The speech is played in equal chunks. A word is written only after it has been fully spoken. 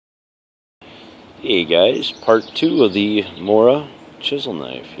Hey guys, part 2 of the Mora Chisel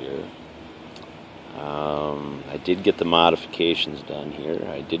knife here. I did get the modifications done here.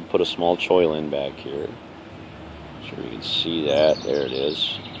 I did put a small choil in back here. Sure you can see that. There it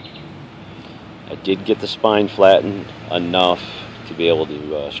is. I did get the spine flattened enough to be able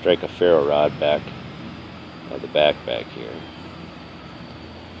to strike a ferro rod back the back here.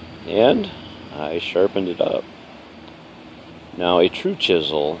 And I sharpened it up. Now a true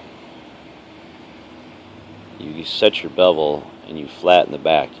chisel, you set your bevel and you flatten the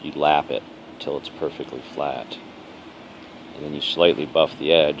back, you lap it until it's perfectly flat. And then you slightly buff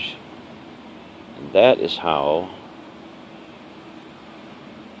the edge. And that is how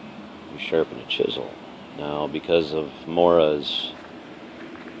you sharpen a chisel. Now, because of Mora's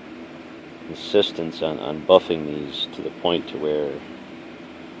insistence on buffing these to the point to where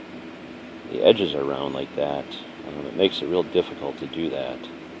the edges are round like that, it makes it real difficult to do that.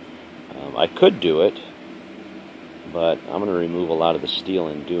 I could do it, but I'm going to remove a lot of the steel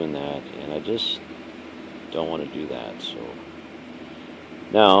in doing that, and I just don't want to do that. So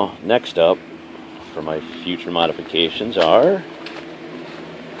now, next up for my future modifications are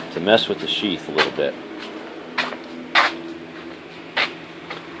to mess with the sheath a little bit.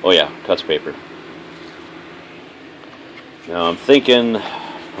 Oh yeah, cuts paper. Now I'm thinking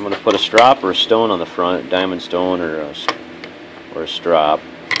I'm going to put a strop or a stone on the front, diamond stone or a strop.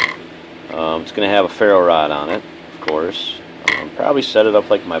 It's going to have a ferro rod on it, of course. Probably set it up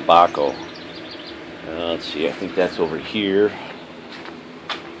like my Baco. Let's see, I think that's over here.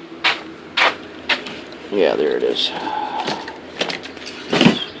 Yeah, there it is.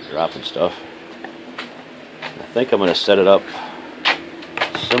 Dropping stuff. I think I'm going to set it up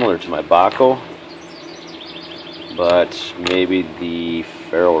similar to my Baco, but maybe the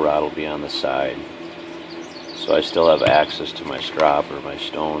ferro rod will be on the side, so I still have access to my strop or my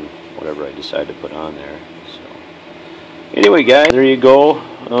stone, whatever I decide to put on there. So anyway guys, there you go.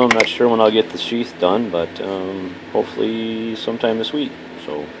 I'm not sure when I'll get the sheath done, but hopefully sometime this week,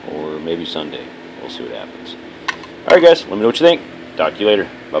 so, or maybe Sunday. We'll see what happens. Alright guys, let me know what you think. Talk to you later.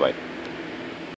 Bye bye.